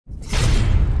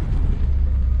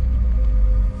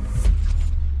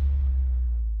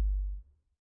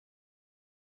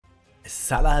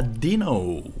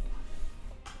Saladino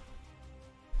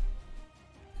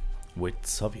with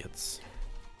Soviets.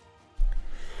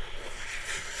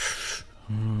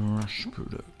 Rush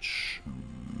production.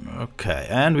 Okay,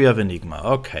 and we have Enigma.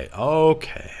 Okay,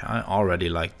 okay. I already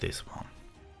like this one.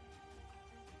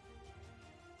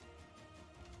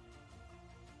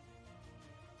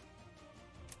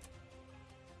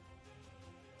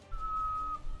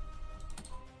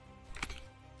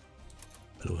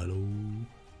 Hello, hello.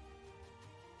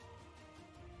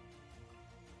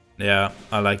 Yeah,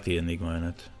 I like the Enigma in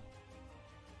it.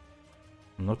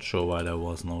 I'm not sure why there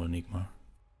was no Enigma.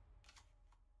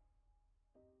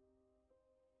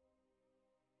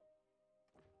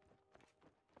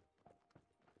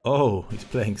 Oh, he's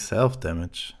playing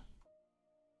self-damage.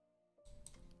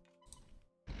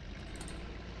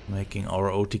 Making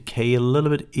our OTK a little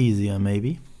bit easier,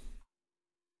 maybe.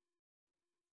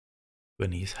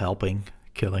 When he's helping,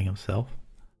 killing himself.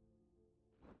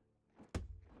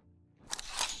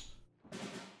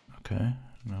 Okay,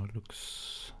 now it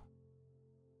looks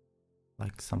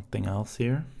like something else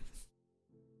here.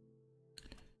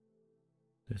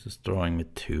 This is drawing me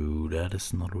 2. That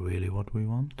is not really what we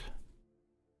want.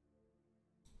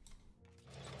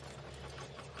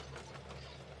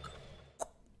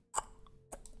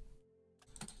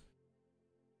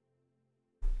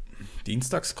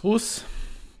 Dienstagsgruß.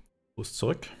 Gruß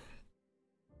zurück.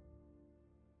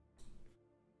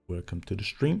 Welcome to the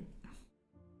stream.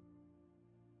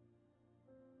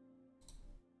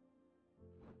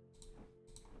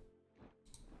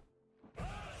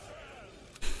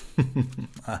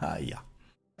 Aha, ja.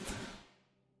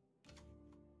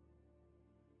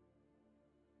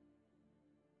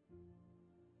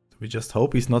 Do we just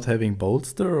hope he's not having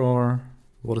bolster, or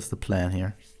what is the plan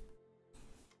here?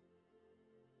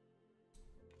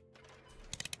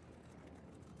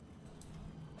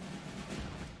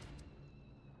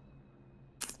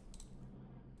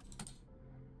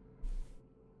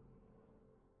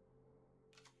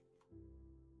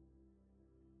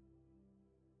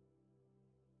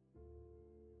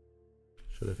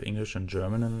 Should have English and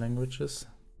German in languages.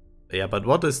 Yeah, but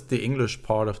what is the English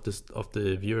part of this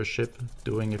the viewership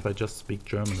doing if I just speak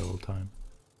German the whole time?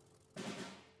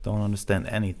 Don't understand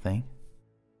anything.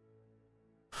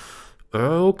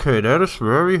 Okay, that is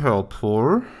very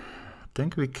helpful. I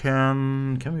think we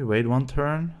can we wait one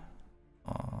turn?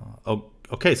 Oh,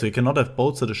 okay, so you cannot have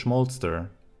bolts at a Schmolster.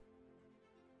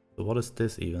 So what is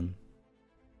this even?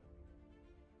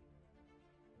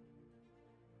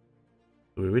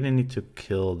 We really need to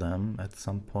kill them at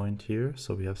some point here,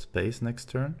 so we have space next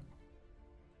turn.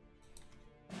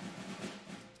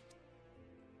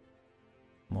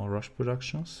 More rush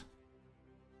productions.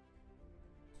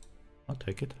 I'll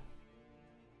take it.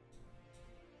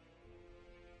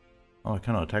 Oh, I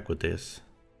cannot attack with this.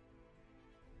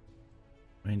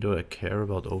 I mean, do I care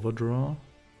about overdraw?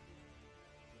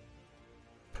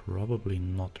 Probably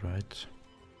not, right?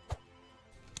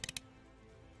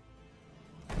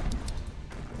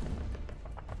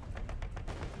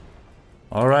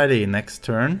 Alrighty, next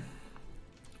turn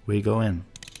we go in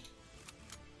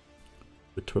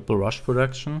with triple rush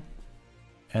production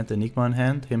and Enigma in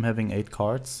hand, him having 8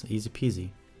 cards, easy peasy.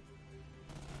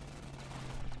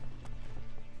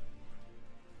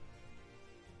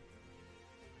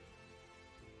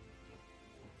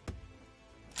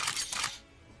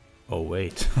 Oh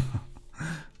wait,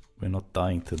 we're not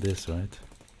dying to this, right?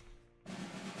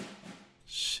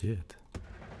 Shit.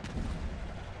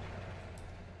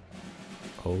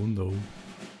 Oh no,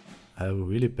 I have a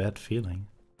really bad feeling.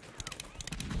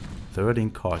 13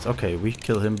 cards. Okay, we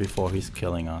kill him before he's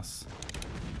killing us.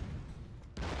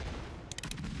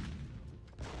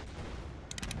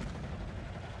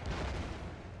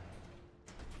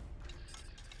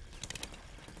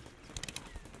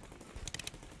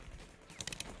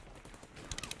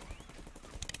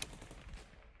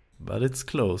 But it's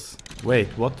close. Wait,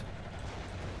 what?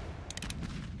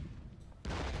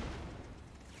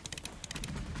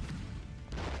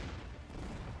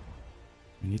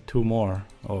 We need 2 more.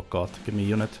 Oh god, give me a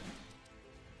unit.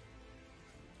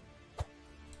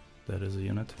 That is a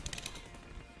unit.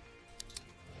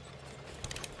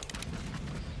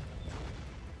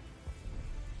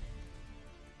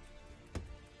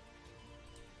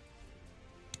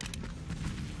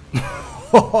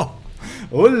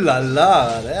 Oh la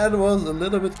la, that was a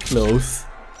little bit close.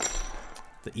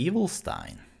 The Evil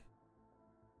Stein.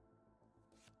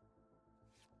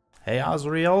 Hey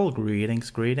Azriel, greetings,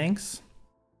 greetings.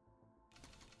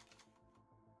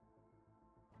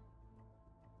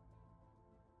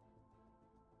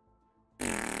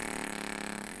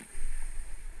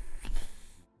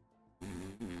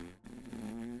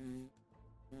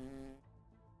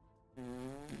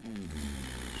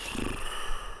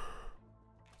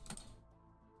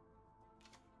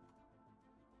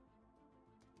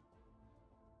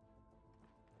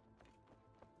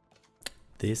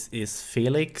 This is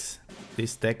Felix.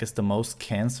 This deck is the most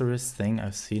cancerous thing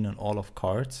I've seen in all of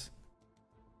cards.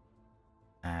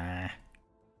 Ah.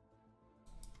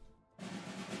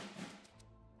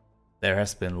 There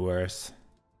has been worse.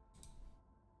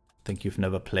 I think you've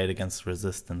never played against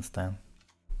Resistance then.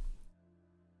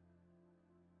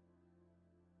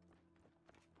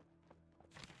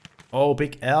 Oh,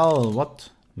 Big L, what?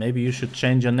 Maybe you should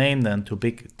change your name then to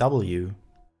Big W.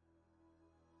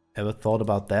 Ever thought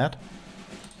about that?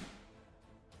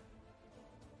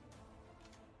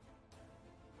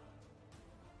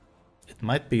 It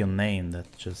might be a name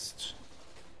that just...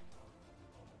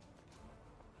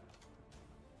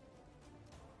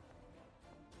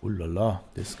 Ooh la la,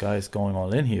 this guy is going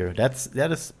all in here.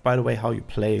 That is, by the way, how you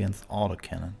play against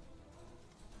Autokanone.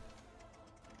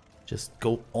 Just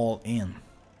go all in.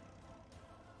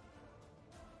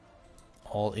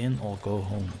 All in or go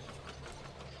home.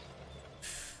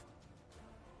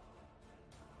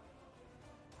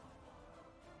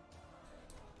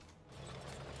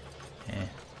 Eh. I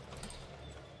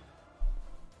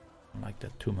don't like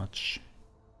that too much.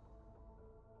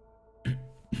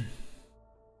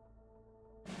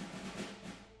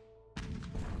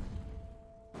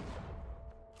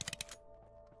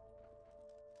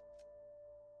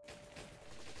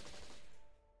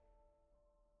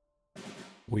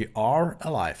 We are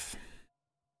alive.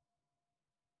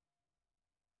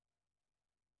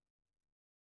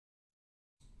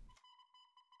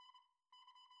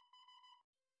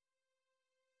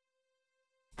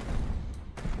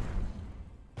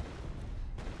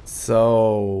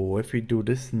 So if we do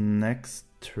this next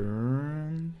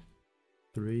turn,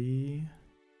 3.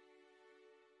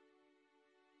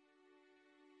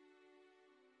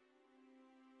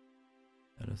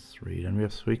 That is 3. Then we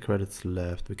have 3 credits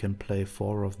left. We can play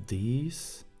 4 of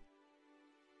these.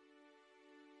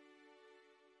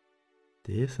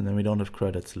 This, and then we don't have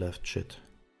credits left. Shit.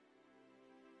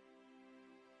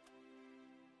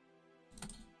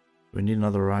 We need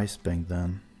another rice bank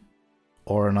then.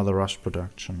 Or another rush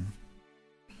production.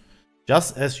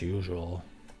 Just as usual.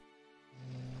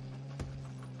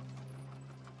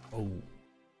 Oh.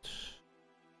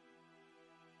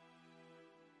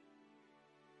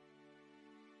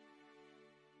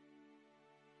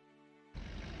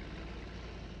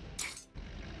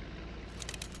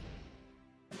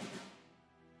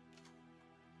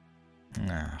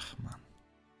 Ach, man.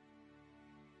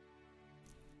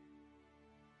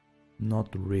 Not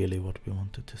really what we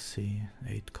wanted to see.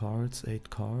 8 cards, 8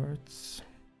 cards.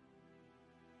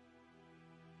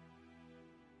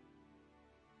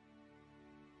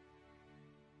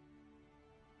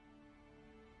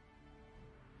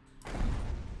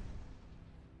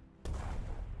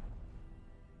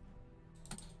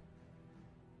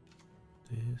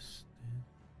 This.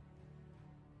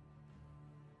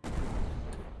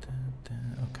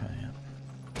 Okay, yeah.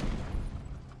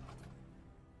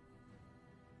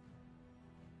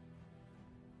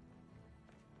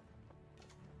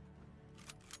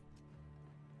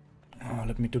 Oh,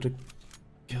 let me do the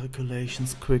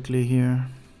calculations quickly here.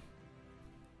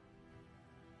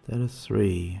 That is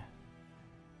 3.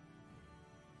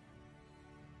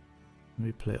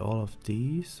 We play all of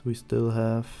these. We still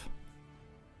have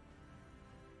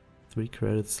 3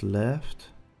 credits left.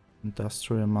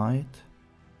 Industrial Might.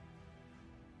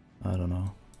 I don't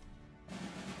know.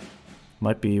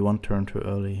 Might be 1 turn too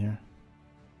early here.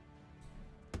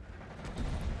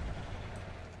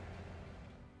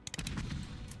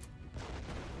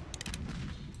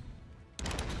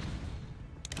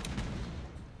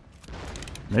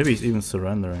 Maybe he's even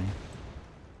surrendering.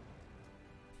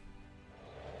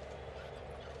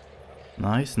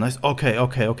 Nice, nice. Okay,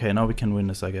 okay, okay. Now we can win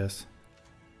this, I guess.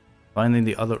 Finding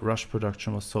the other rush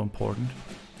production was so important.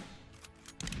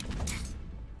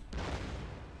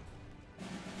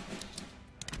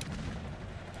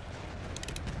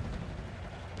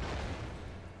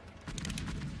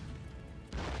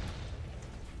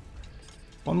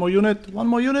 One more unit, one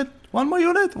more unit, one more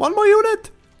unit, one more unit!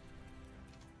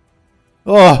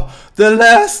 Oh, the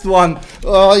last one!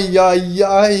 Oh,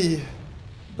 yay!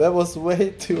 That was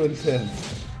way too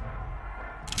intense.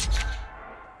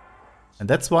 And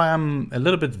that's why I'm a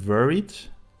little bit worried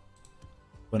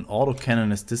when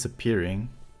Autokanone is disappearing.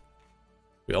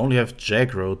 We only have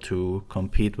Jagro to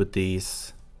compete with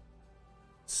these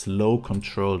slow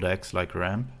control decks like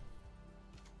Ramp.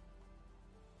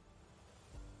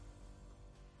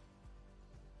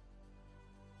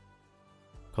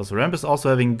 Because Ramp is also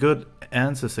having good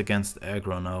answers against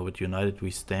aggro now with United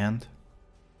We Stand.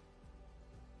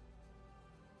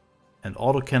 And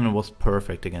Autokanone was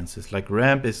perfect against this. Like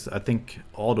Ramp is, I think,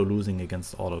 auto losing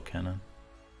against Autokanone.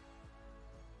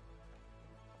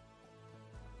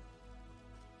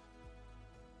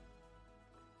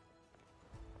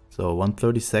 So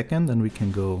 1/32, and we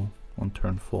can go on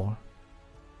turn 4.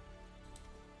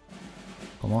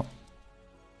 Come on.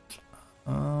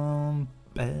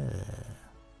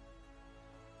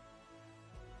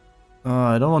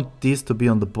 I don't want these to be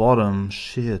on the bottom.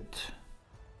 Shit.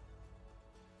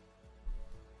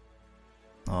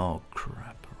 Oh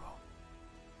crap, bro.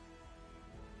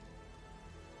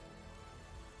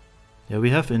 Yeah,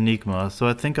 we have Enigma, so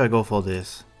I think I go for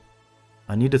this.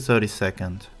 I need a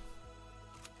 32nd.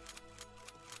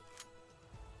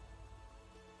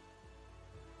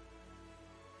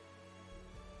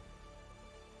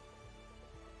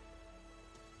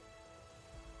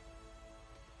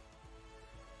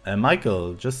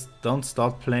 Michael, just don't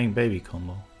start playing baby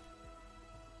combo.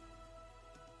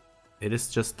 It is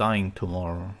just dying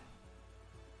tomorrow.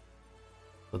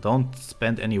 So don't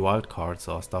spend any wild cards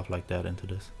or stuff like that into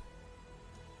this.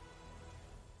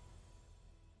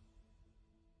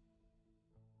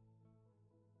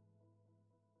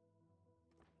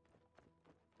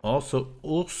 Also,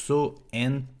 Urso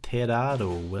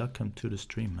Enterado, welcome to the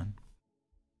stream, man.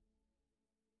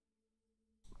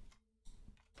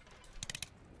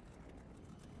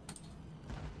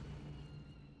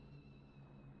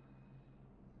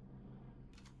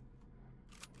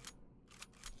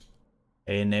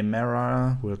 Hey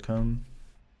Nemera, welcome.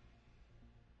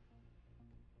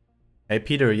 Hey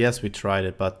Peter, yes we tried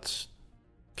it, but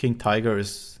King Tiger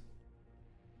is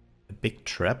a big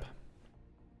trap.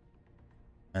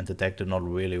 And the deck did not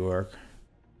really work.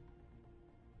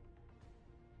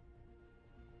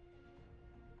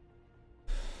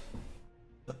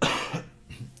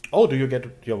 Oh, do you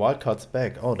get your wildcards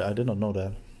back? Oh, I did not know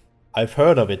that. I've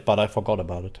heard of it, but I forgot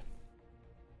about it.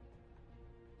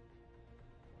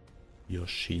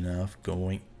 Yoshinav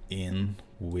going in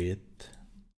with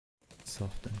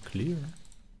soft and clear.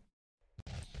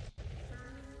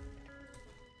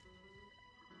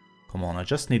 Come on, I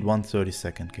just need 1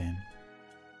 32nd game.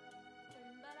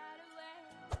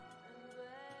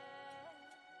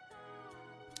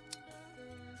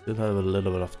 Still have a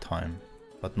little bit of time,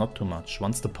 but not too much.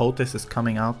 Once the POTUS is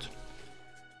coming out,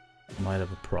 I might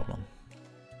have a problem.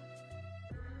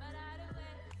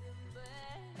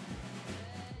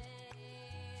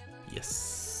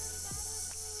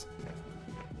 Yes.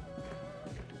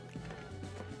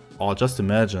 Oh, just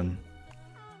imagine.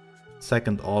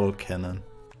 Second autocannon.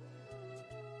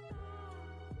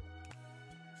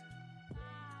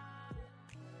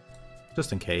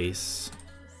 Just in case.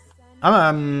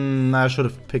 I should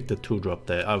have picked the 2-drop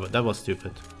there. That was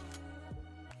stupid.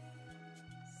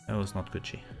 That was not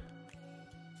Gucci.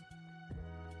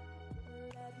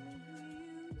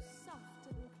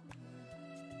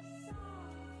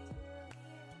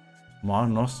 Mar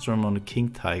Nostrum on the King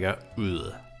Tiger.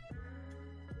 Ugh.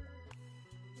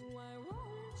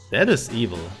 That is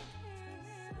evil.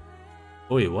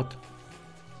 Oh, wait, what?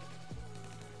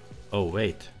 Oh,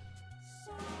 wait.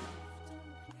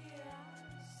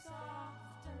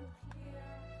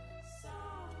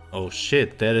 Oh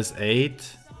shit, that is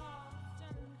 8,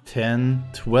 10,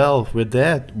 12. We're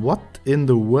dead. What in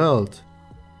the world?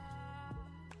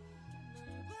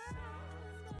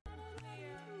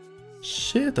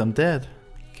 Shit, I'm dead.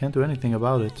 Can't do anything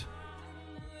about it.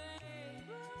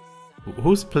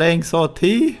 Who's playing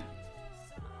Sortie?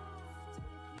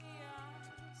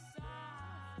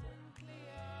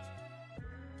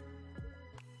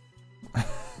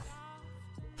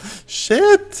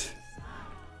 Shit!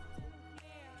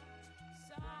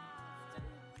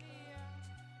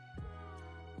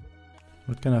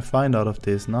 What can I find out of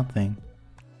this? Nothing.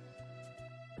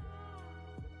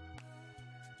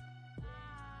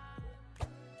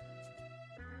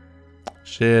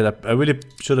 Shit, I really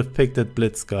should have picked that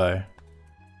Blitz guy.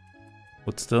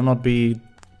 Would still not be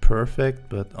perfect,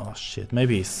 but oh shit,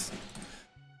 maybe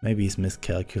he's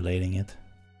miscalculating it.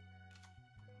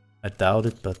 I doubt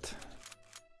it, but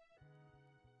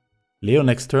Leo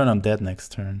next turn, I'm dead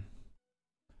next turn.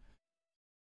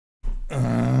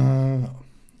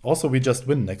 Also, we just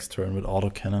win next turn with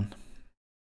autocannon.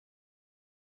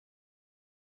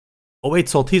 Oh wait,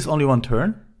 Sortie's only 1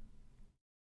 turn?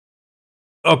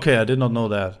 Okay, I did not know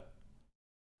that.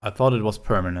 I thought it was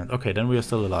permanent. Okay, then we are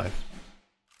still alive.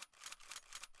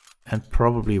 And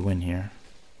probably win here.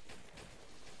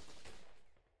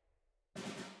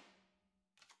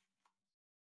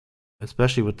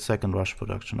 Especially with second rush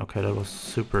production. Okay, that was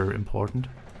super important.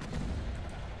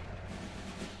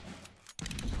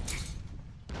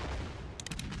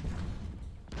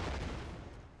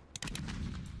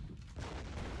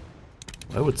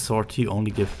 Why would Sortie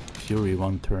only give Fury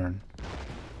 1 turn?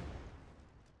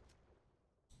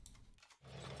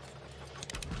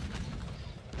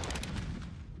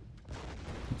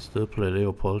 Still play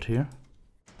Leopold here.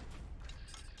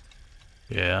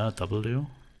 Yeah, W.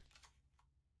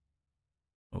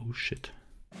 Oh shit.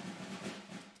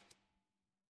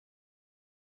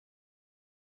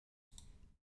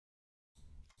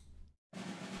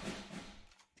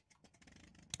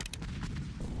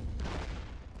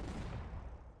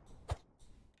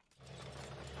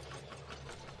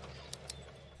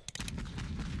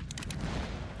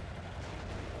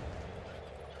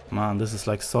 Man, this is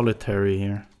like solitary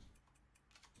here.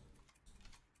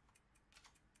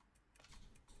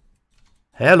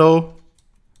 Hello!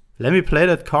 Let me play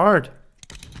that card!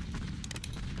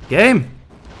 Game!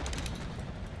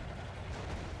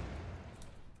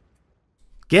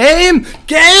 Game!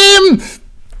 Game!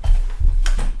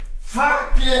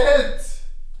 Fuck it!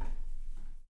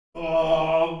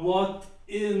 Oh, what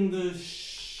in the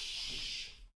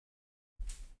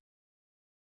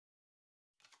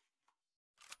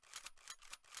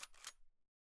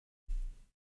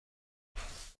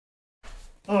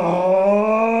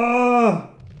Oh!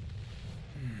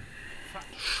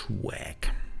 Schwack.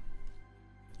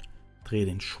 Dreh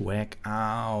den Schwack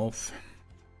auf.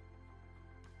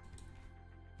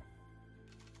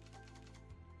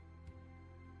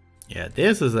 Yeah,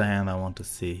 this is a hand I want to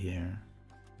see here.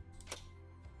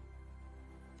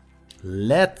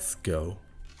 Let's go.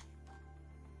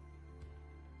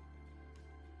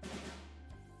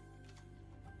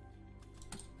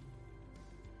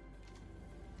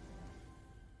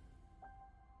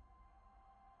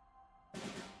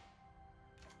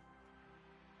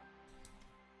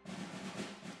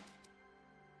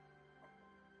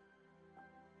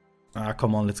 Ah,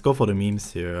 come on, let's go for the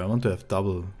memes here. I want to have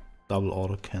double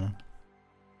autocannon.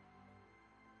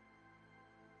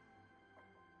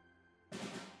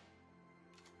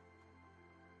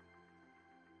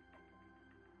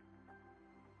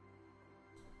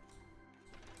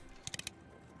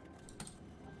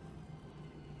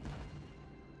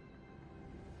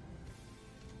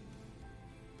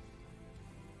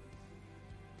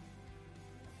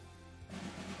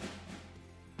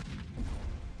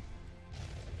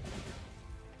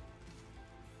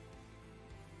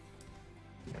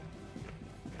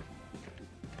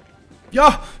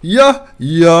 Yeah,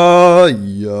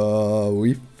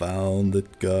 we found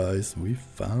it, guys. We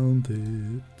found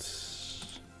it.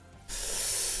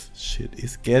 Shit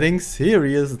is getting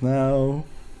serious now.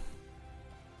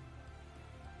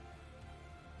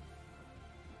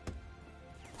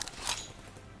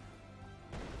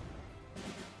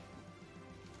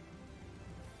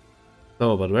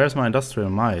 So, but where's my industrial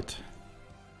might?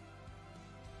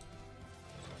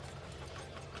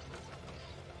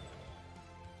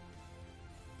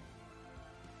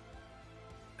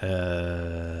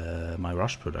 My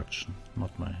rush production,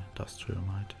 not my industrial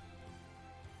might.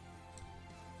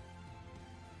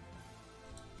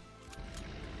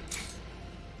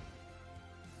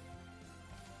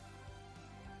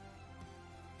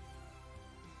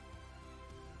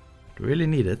 Really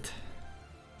need it.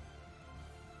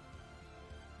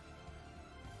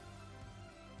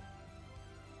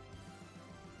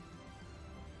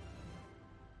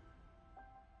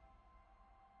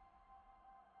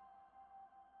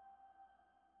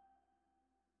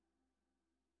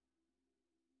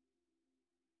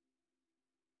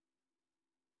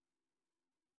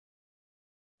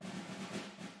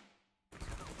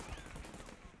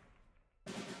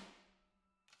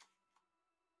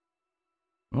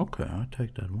 Okay, I'll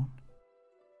take that one.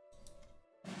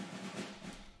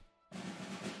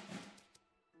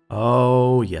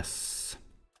 Oh, yes.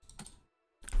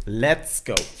 Let's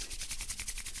go.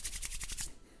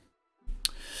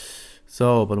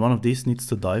 So, but one of these needs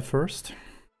to die first.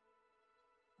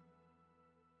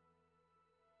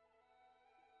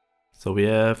 So we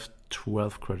have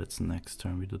 12 credits next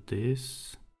turn. We do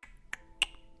this.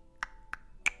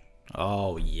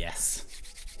 Oh, yes.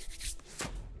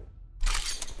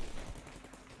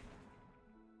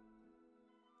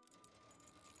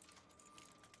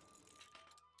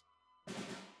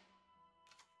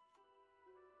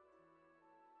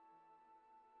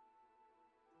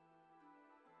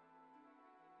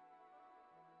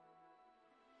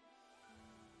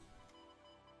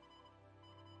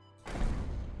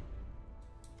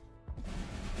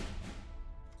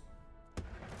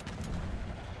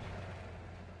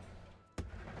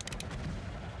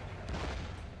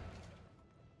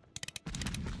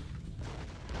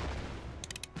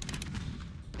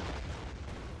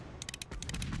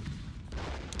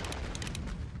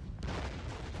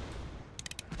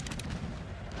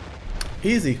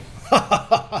 Easy.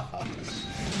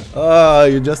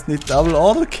 You just need double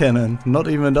autocannon, not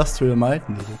even industrial might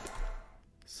needed.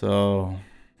 So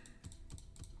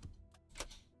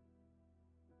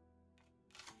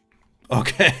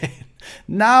Okay.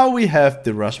 Now we have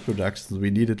the rush productions we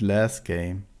needed last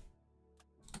game.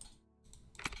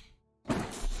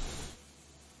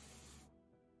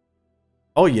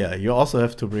 Oh yeah, you also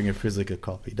have to bring a physical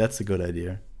copy. That's a good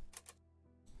idea.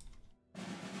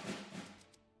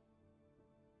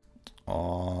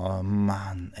 Oh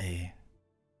man, ey.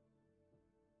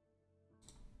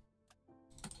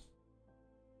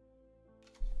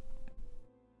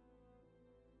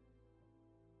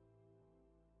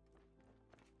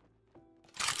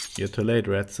 You're too late,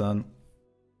 Red Sun.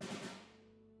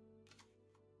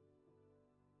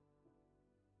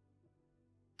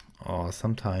 Oh,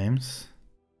 sometimes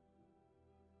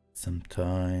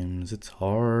it's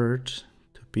hard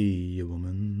to be a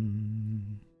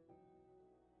woman.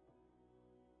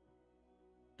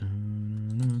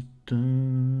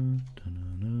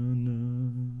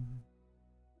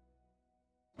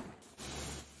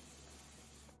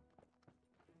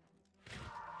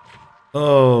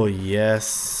 Oh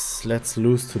yes, let's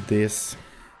lose to this.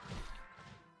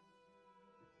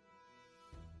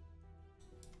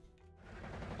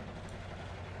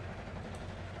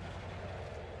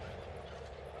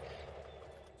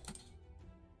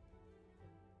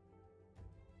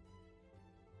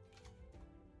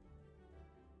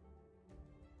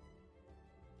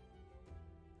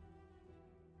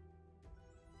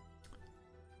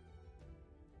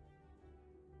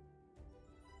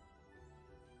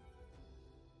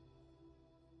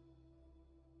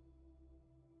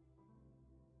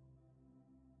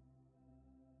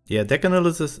 Yeah, deck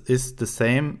analysis is the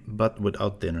same, but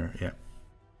without dinner, yeah.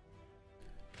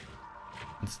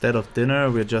 Instead of dinner,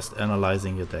 we're just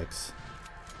analyzing your decks.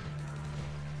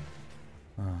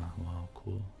 Ah, wow,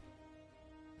 cool.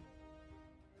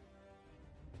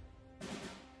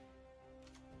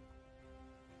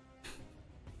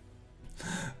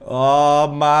 Oh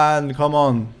man, come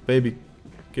on, baby.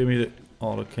 Give me the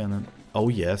autocannon. Oh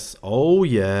yes, oh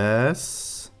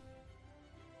yes.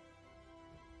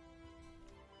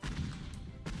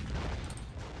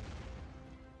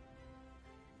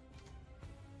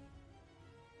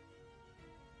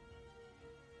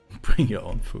 Bring your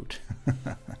own food.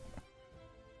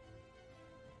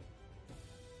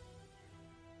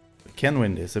 We can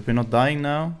win this. If we're not dying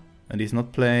now, and he's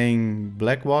not playing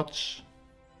Blackwatch.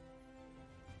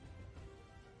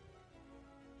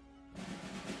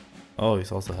 Oh,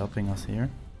 he's also helping us here.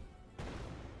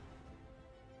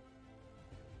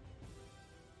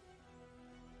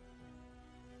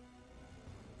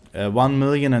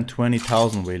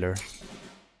 1,020,000 wheeler.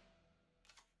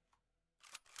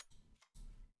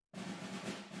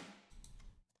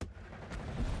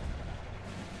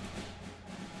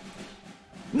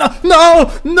 No,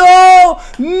 no, no,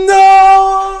 no!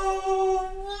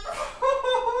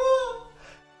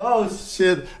 Oh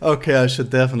shit. Okay, I should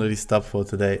definitely stop for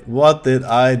today. What did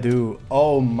I do?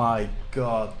 Oh my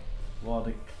god. What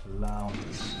a clown.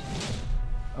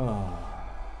 Oh.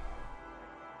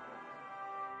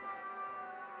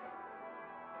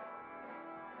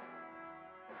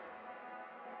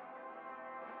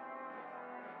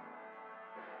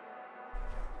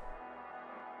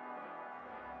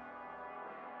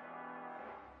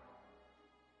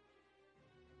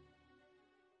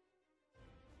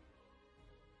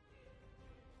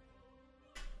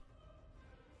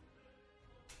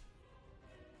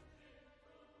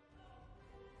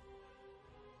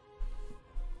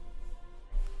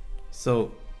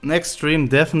 So, next stream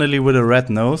definitely with a red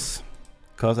nose,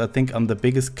 because I think I'm the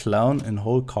biggest clown in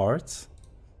whole cards.